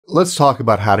let's talk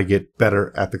about how to get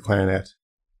better at the clarinet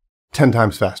 10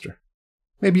 times faster,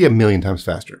 maybe 1,000,000 times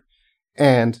faster,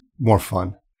 and more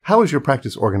fun. How is your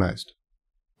practice organized?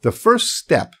 The first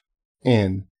step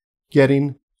in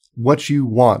getting what you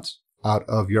want out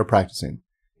of your practicing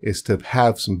is to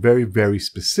have some very, very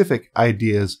specific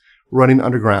ideas running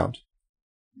underground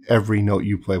every note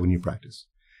you play when you practice.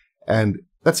 And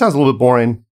that sounds a little bit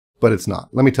boring, but it's not.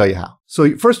 Let me tell you how.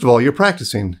 So first of all, your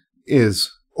practicing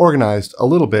is organized a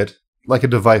little bit like a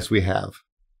device we have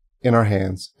in our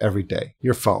hands every day,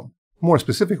 your phone. More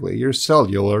specifically, your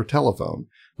cellular telephone,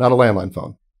 not a landline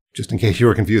phone, just in case you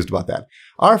were confused about that.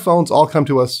 Our phones all come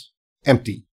to us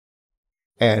empty,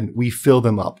 and we fill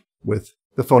them up with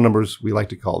the phone numbers we like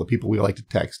to call, the people we like to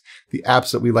text, the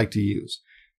apps that we like to use.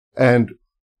 And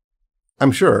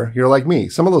I'm sure you're like me.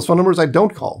 Some of those phone numbers I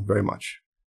don't call very much.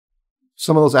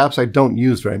 Some of those apps I don't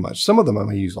use very much. Some of them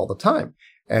I use all the time,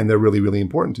 and they're really, really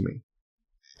important to me.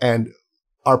 And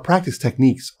our practice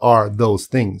techniques are those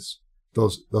things,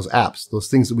 those apps, those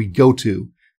things that we go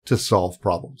to solve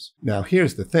problems. Now,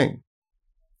 here's the thing.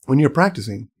 When you're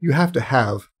practicing, you have to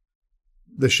have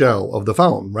the shell of the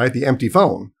phone, right? The empty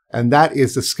phone. And that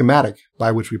is the schematic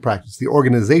by which we practice, the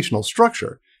organizational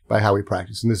structure by how we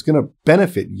practice. And it's going to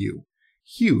benefit you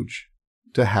huge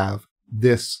to have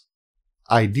this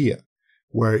idea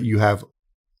where you have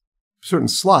certain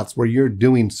slots where you're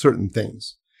doing certain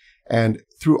things. And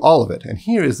through all of it, and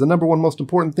here is the number one most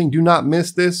important thing, do not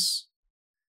miss this.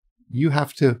 You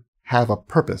have to have a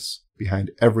purpose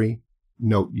behind every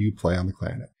note you play on the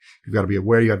clarinet. You've got to be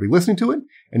aware, you've got to be listening to it,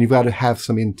 and you've got to have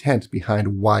some intent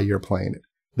behind why you're playing it.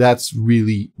 That's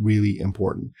really, really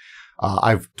important.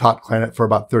 I've taught clarinet for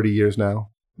about 30 years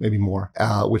now, maybe more,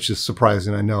 which is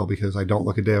surprising, I know, because I don't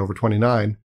look a day over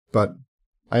 29, but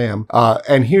I am.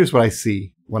 And here's what I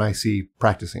see when I see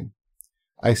practicing.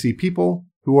 I see people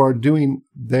who are doing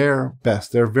their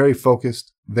best. They're very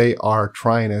focused. They are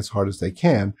trying as hard as they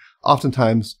can.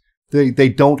 Oftentimes, they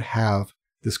don't have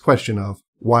this question of,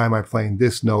 why am I playing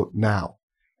this note now?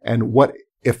 And what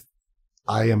if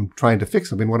I am trying to fix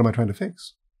something? What am I trying to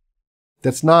fix?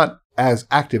 That's not as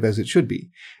active as it should be.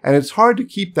 And it's hard to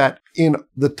keep that in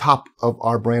the top of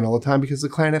our brain all the time because the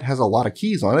clarinet has a lot of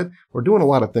keys on it. We're doing a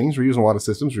lot of things. We're using a lot of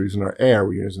systems. We're using our air.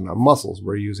 We're using our muscles.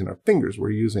 We're using our fingers.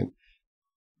 We're using,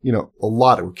 a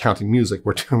lot. We're counting music.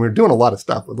 We're doing a lot of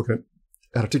stuff. We're looking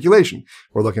at articulation.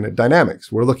 We're looking at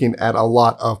dynamics. We're looking at a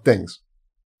lot of things.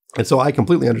 And so I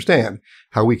completely understand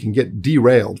how we can get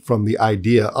derailed from the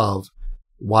idea of,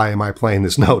 why am I playing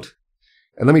this note?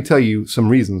 And let me tell you some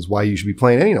reasons why you should be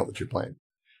playing any note that you're playing.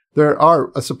 There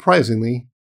are a surprisingly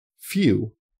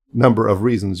few number of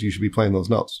reasons you should be playing those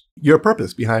notes. Your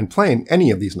purpose behind playing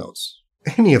any of these notes,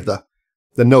 any of the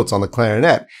notes on the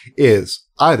clarinet, is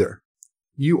either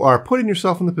you are putting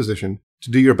yourself in the position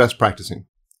to do your best practicing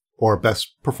or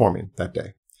best performing that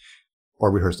day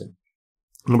or rehearsing.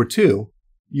 Number two,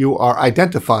 you are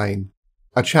identifying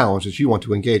a challenge that you want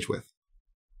to engage with.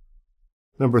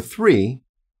 Number three,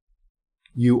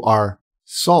 you are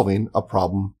solving a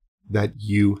problem that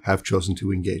you have chosen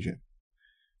to engage in.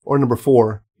 Or number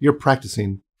four, you're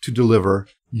practicing to deliver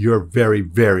your very,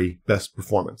 very best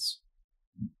performance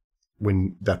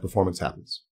when that performance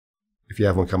happens. If you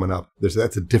have one coming up,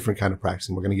 that's a different kind of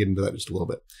practicing. We're going to get into that in just a little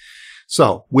bit.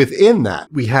 So within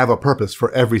that, we have a purpose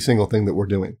for every single thing that we're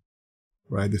doing,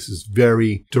 right? This is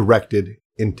very directed,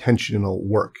 intentional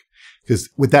work. Because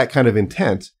with that kind of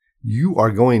intent, you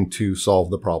are going to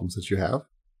solve the problems that you have,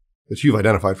 that you've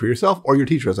identified for yourself, or your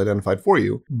teacher has identified for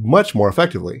you, much more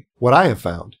effectively. What I have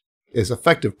found is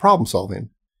effective problem solving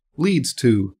leads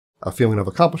to a feeling of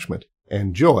accomplishment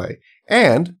and joy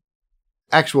and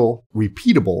actual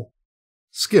repeatable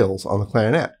skills on the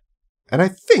clarinet. And I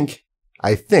think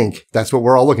that's what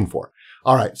we're all looking for.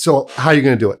 All right, so how are you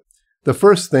going to do it? The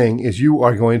first thing is you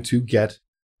are going to get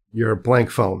your blank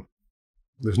phone.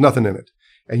 There's nothing in it.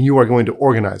 And you are going to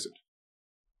organize it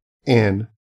in,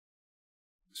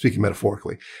 speaking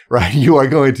metaphorically, right? You are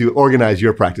going to organize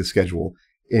your practice schedule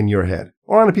in your head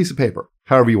or on a piece of paper,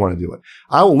 however you want to do it.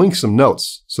 I will link some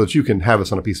notes so that you can have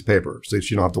this on a piece of paper so that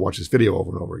you don't have to watch this video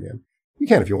over and over again. You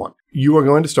can if you want. You are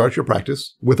going to start your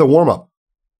practice with a warm-up.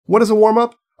 What is a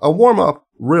warm-up? A warm-up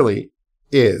really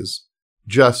is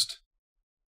just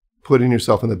putting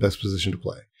yourself in the best position to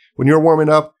play. When you're warming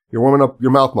up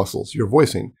your mouth muscles, your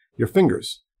voicing, your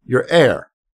fingers, your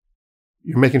air.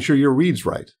 You're making sure your reed's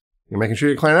right. You're making sure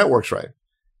your clarinet works right.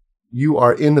 You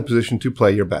are in the position to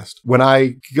play your best. When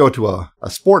I go to a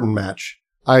sporting match,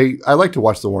 I like to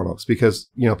watch the warm-ups because,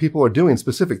 people are doing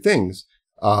specific things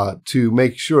to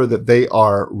make sure that they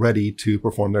are ready to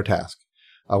perform their task.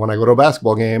 When I go to a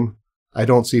basketball game, I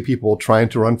don't see people trying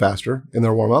to run faster in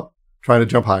their warm-up, trying to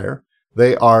jump higher.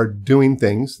 They are doing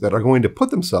things that are going to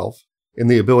put themselves in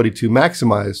the ability to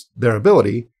maximize their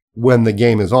ability when the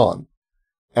game is on.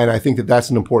 And I think that that's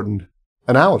an important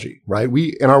analogy, right?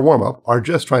 We, in our warm-up, are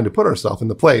just trying to put ourselves in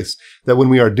the place that when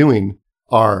we are doing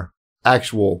our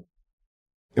actual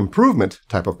improvement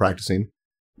type of practicing,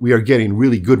 we are getting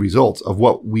really good results of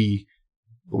what we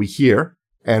hear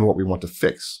and what we want to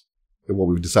fix and what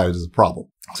we've decided is a problem.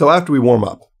 So after we warm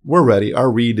up, we're ready.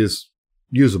 Our reed is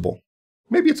usable.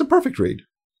 Maybe it's a perfect reed.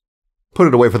 Put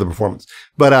it away for the performance.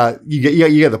 But you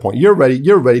get the point. You're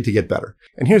ready to get better.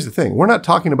 And here's the thing. We're not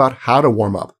talking about how to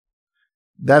warm up.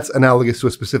 That's analogous to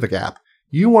a specific app.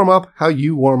 You warm up how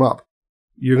you warm up.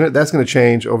 That's going to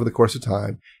change over the course of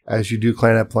time as you do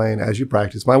clarinet playing, as you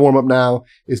practice. My warm up now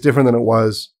is different than it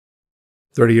was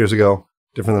 30 years ago,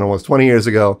 different than it was 20 years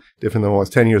ago, different than it was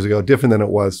 10 years ago, different than it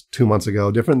was 2 months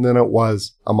ago, different than it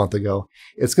was a month ago.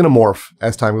 It's going to morph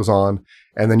as time goes on.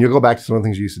 And then you'll go back to some of the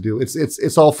things you used to do.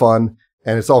 It's all fun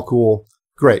and it's all cool.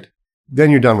 Great. Then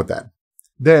you're done with that.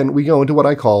 Then we go into what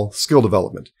I call skill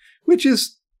development, which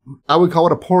is, I would call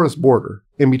it a porous border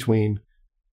in between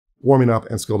warming up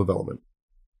and skill development.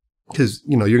 Because,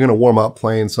 you're going to warm up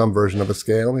playing some version of a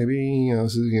scale, maybe,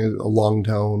 this is a long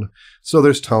tone. So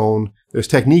there's tone, there's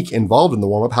technique involved in the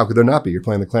warm up. How could there not be? You're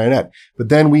playing the clarinet. But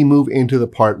then we move into the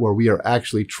part where we are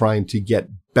actually trying to get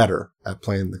better at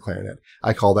playing the clarinet.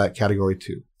 I call that category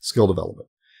 2, skill development.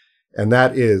 And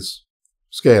that is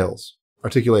scales,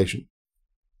 articulation,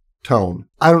 tone.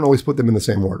 I don't always put them in the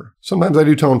same order. Sometimes I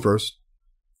do tone first,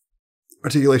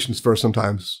 articulations first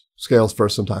sometimes, scales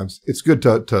first sometimes. It's good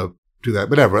to do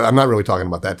that, but I'm not really talking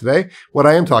about that today. What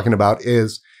I am talking about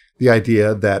is the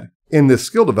idea that in this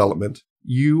skill development,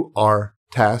 you are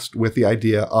tasked with the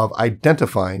idea of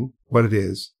identifying what it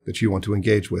is that you want to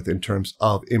engage with in terms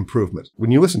of improvement. When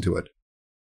you listen to it,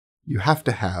 you have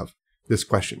to have this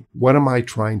question. What am I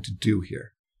trying to do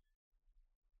here?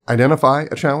 Identify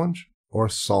a challenge or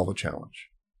solve a challenge,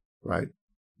 right?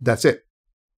 That's it.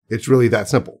 It's really that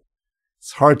simple.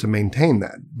 It's hard to maintain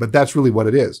that, but that's really what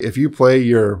it is. If you play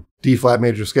your D flat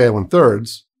major scale in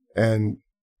thirds and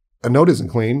a note isn't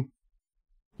clean,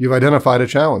 you've identified a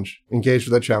challenge. Engage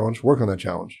with that challenge, work on that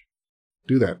challenge.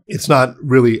 Do that. It's not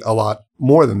really a lot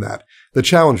more than that. The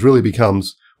challenge really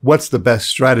becomes, what's the best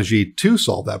strategy to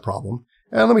solve that problem?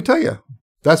 And let me tell you,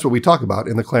 that's what we talk about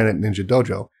in the Clarinet Ninja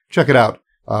Dojo. Check it out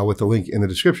with the link in the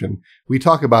description. We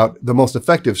talk about the most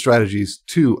effective strategies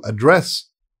to address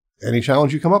any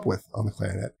challenge you come up with on the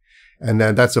clarinet. And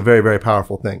that's a very, very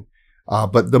powerful thing.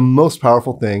 But the most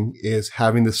powerful thing is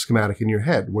having this schematic in your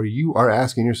head where you are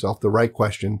asking yourself the right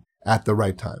question at the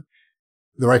right time.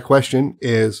 The right question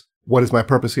is, what is my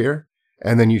purpose here?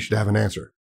 And then you should have an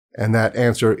answer. And that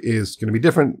answer is going to be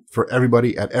different for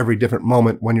everybody at every different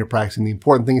moment when you're practicing. The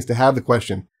important thing is to have the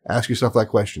question. Ask yourself that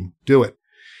question. Do it.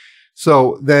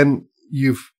 So then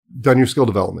you've done your skill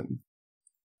development.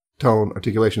 Tone,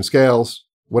 articulation, scales,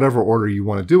 whatever order you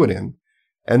want to do it in.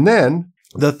 And then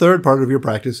the third part of your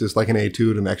practice is like an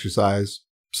etude, an exercise,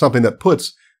 something that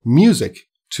puts music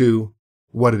to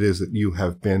what it is that you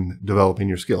have been developing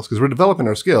your skills. Because we're developing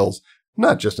our skills,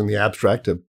 not just in the abstract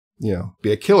to,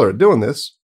 be a killer at doing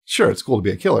this. Sure, it's cool to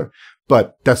be a killer,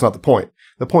 but that's not the point.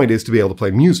 The point is to be able to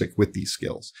play music with these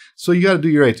skills. So you got to do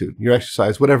your etude, your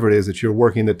exercise, whatever it is that you're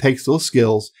working that takes those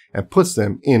skills and puts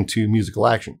them into musical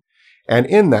action. And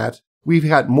in that, we've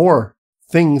got more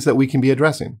things that we can be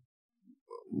addressing.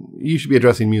 You should be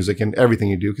addressing music in everything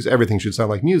you do because everything should sound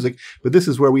like music. But this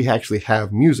is where we actually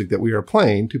have music that we are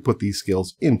playing to put these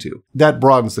skills into. That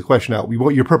broadens the question out.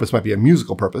 What your purpose might be a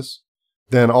musical purpose.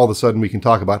 Then all of a sudden we can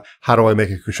talk about how do I make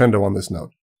a crescendo on this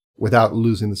note without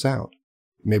losing the sound.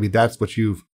 Maybe that's what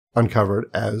you've uncovered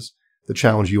as the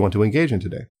challenge you want to engage in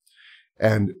today.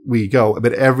 And we go,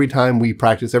 but every time we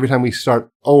practice, every time we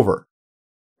start over,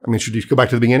 should you go back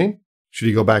to the beginning? Should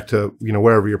you go back to,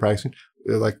 wherever you're practicing?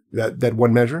 Like that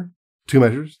one measure, 2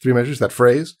 measures, 3 measures, that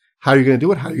phrase. How are you going to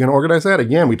do it? How are you going to organize that?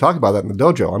 Again, we talk about that in the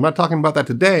dojo. I'm not talking about that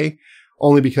today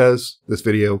only because this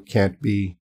video can't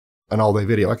be an all-day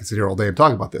video. I could sit here all day and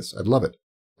talk about this. I'd love it.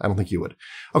 I don't think you would.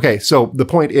 Okay, so the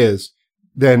point is,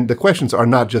 then the questions are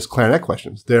not just clarinet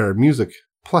questions. They're music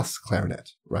plus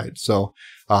clarinet, right? So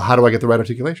how do I get the right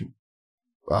articulation?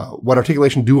 What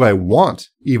articulation do I want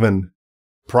even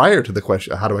prior to the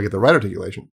question, how do I get the right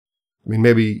articulation?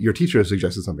 Maybe your teacher has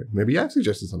suggested something. Maybe I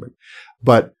suggested something.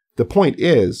 But the point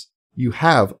is, you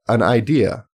have an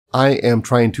idea. I am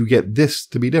trying to get this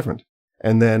to be different.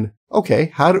 And then,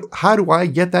 okay, how do I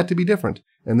get that to be different?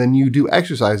 And then you do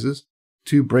exercises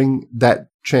to bring that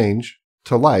change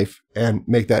to life and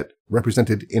make that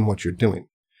represented in what you're doing.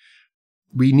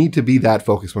 we need to be that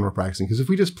focused when we're practicing, because if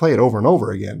we just play it over and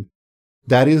over again,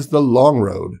 that is the long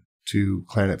road to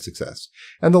clarinet success.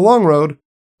 And the long road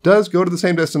does go to the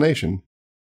same destination.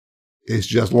 It's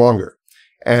just longer.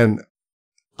 And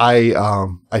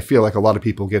I feel like a lot of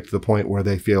people get to the point where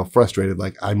they feel frustrated,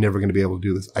 like, I'm never going to be able to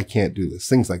do this. I can't do this.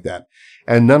 Things like that.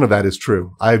 And none of that is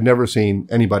true. I've never seen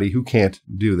anybody who can't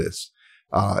do this.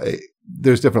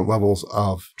 There's different levels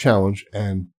of challenge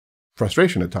and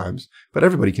frustration at times, but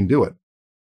everybody can do it.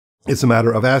 It's a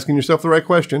matter of asking yourself the right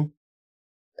question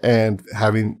and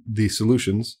having the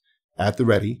solutions at the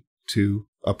ready to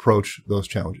approach those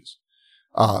challenges.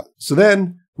 So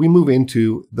then we move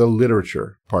into the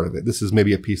literature part of it. This is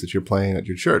maybe a piece that you're playing at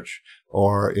your church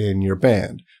or in your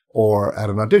band or at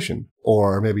an audition,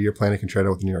 or maybe you're playing a concerto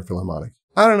with the New York Philharmonic.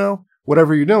 I don't know.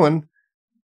 Whatever you're doing,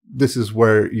 this is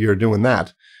where you're doing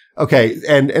that. Okay.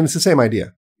 And it's the same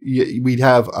idea. We'd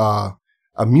have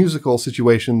a musical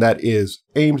situation that is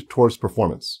aimed towards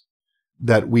performance,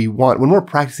 that we want, when we're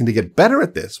practicing to get better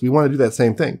at this, we want to do that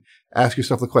same thing. Ask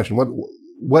yourself the question,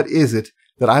 what is it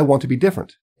that I want to be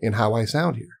different in how I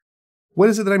sound here? What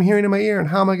is it that I'm hearing in my ear, and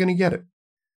how am I going to get it?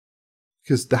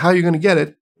 Because how you're going to get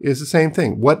it is the same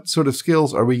thing. What sort of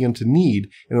skills are we going to need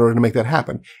in order to make that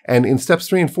happen? And in steps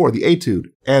 3 and 4, the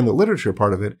etude and the literature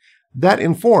part of it, that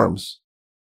informs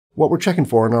what we're checking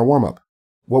for in our warm-up,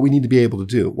 what we need to be able to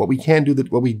do, what we can do,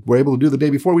 what we were able to do the day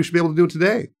before, we should be able to do it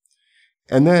today.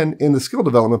 And then in the skill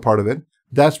development part of it,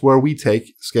 that's where we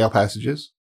take scale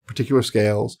passages, particular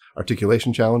scales,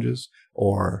 articulation challenges,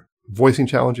 or voicing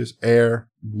challenges, air,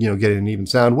 getting an even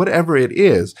sound, whatever it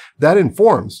is, that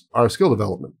informs our skill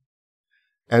development.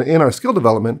 And in our skill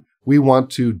development, we want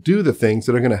to do the things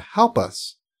that are going to help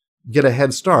us get a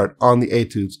head start on the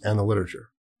etudes and the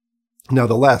literature. Now,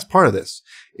 the last part of this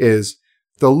is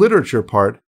the literature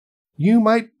part. You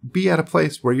might be at a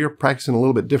place where you're practicing a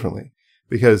little bit differently,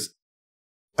 because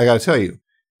I got to tell you,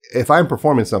 if I'm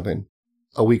performing something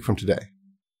a week from today,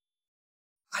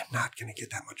 I'm not going to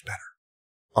get that much better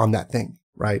on that thing,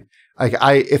 right?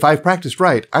 If I've practiced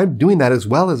right, I'm doing that as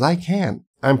well as I can.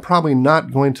 I'm probably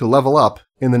not going to level up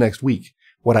in the next week.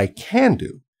 What I can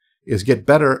do is get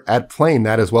better at playing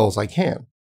that as well as I can.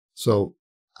 So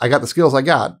I got the skills I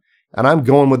got, and I'm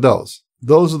going with those.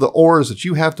 Those are the oars that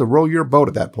you have to row your boat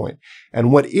at that point.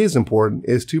 And what is important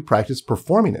is to practice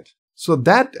performing it. So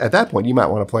that at that point, you might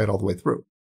want to play it all the way through.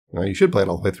 You should play it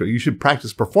all the way through. You should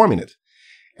practice performing it.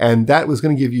 And that was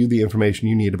going to give you the information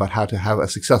you need about how to have a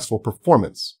successful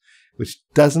performance, which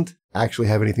doesn't actually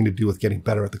have anything to do with getting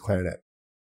better at the clarinet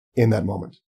in that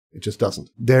moment. It just doesn't.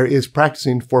 There is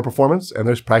practicing for performance, and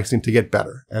there's practicing to get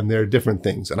better. And they're different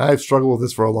things. And I've struggled with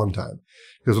this for a long time,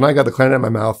 because when I got the clarinet in my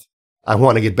mouth, I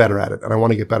want to get better at it, and I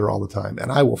want to get better all the time.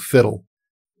 And I will fiddle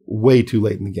way too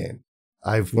late in the game.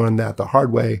 I've learned that the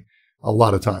hard way a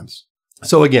lot of times.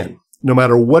 So again, no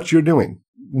matter what you're doing,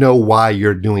 know why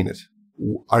you're doing it.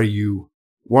 Are you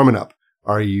warming up?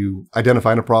 Are you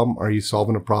identifying a problem? Are you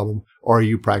solving a problem? Or are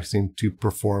you practicing to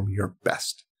perform your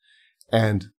best?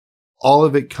 And all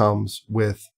of it comes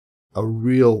with a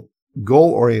real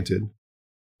goal-oriented,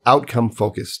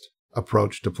 outcome-focused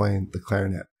approach to playing the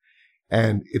clarinet.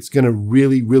 And it's going to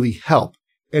really, really help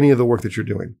any of the work that you're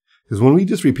doing. Because when we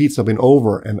just repeat something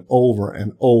over and over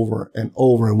and over and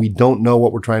over, and we don't know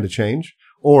what we're trying to change,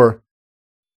 or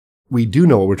we do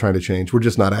know what we're trying to change, we're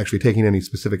just not actually taking any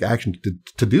specific action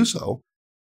to do so,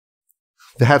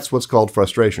 that's what's called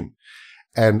frustration.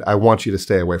 And I want you to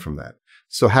stay away from that.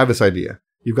 So have this idea.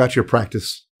 You've got your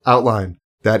practice outline.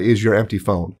 That is your empty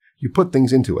phone. You put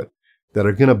things into it that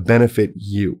are going to benefit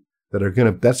you,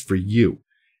 that's for you.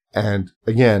 And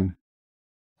again,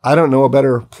 I don't know a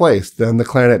better place than the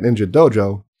Clarinet Ninja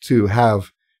Dojo to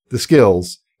have the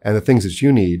skills and the things that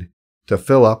you need to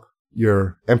fill up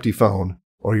your empty phone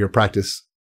or your practice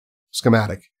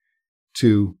schematic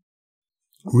to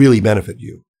really benefit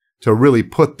you, to really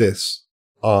put this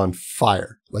on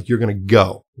fire. Like you're going to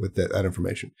go with that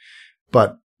information.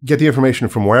 But get the information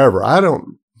from wherever. I'd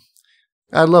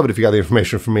love it if you got the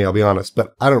information from me, I'll be honest,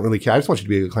 but I don't really care. I just want you to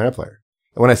be a good clarinet player.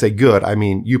 And when I say good, I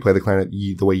mean you play the clarinet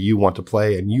the way you want to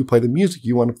play, and you play the music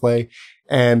you want to play,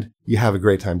 and you have a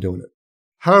great time doing it.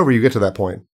 However you get to that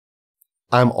point,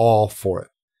 I'm all for it.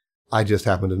 I just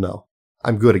happen to know.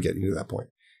 I'm good at getting to that point.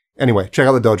 Anyway, check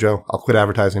out the dojo. I'll quit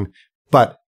advertising.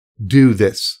 But do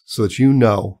this so that you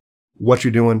know what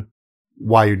you're doing,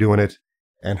 why you're doing it,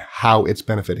 and how it's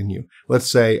benefiting you. Let's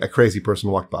say a crazy person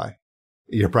walked by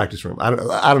your practice room. I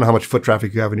don't know how much foot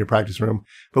traffic you have in your practice room,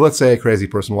 but let's say a crazy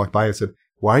person walked by and said,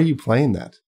 "Why are you playing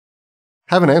that?"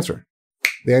 Have an answer.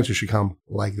 The answer should come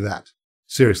like that.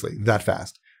 Seriously, that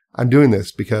fast. I'm doing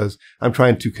this because I'm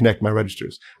trying to connect my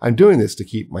registers. I'm doing this to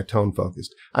keep my tone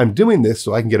focused. I'm doing this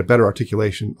so I can get a better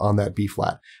articulation on that B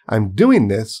flat. I'm doing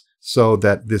this so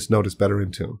that this note is better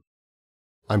in tune.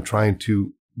 I'm trying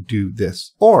to do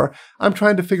this. Or I'm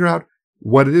trying to figure out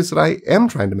what it is that I am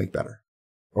trying to make better,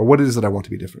 or what it is that I want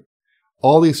to be different.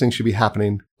 All these things should be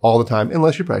happening all the time,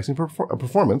 unless you're practicing for a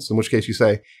performance, in which case you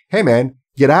say, hey man,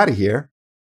 get out of here.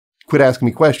 Quit asking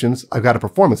me questions. I've got a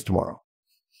performance tomorrow.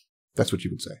 That's what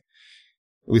you would say.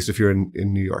 At least if you're in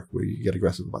New York, where you get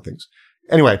aggressive about things.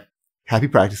 Anyway, happy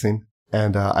practicing,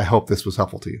 and I hope this was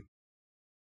helpful to you.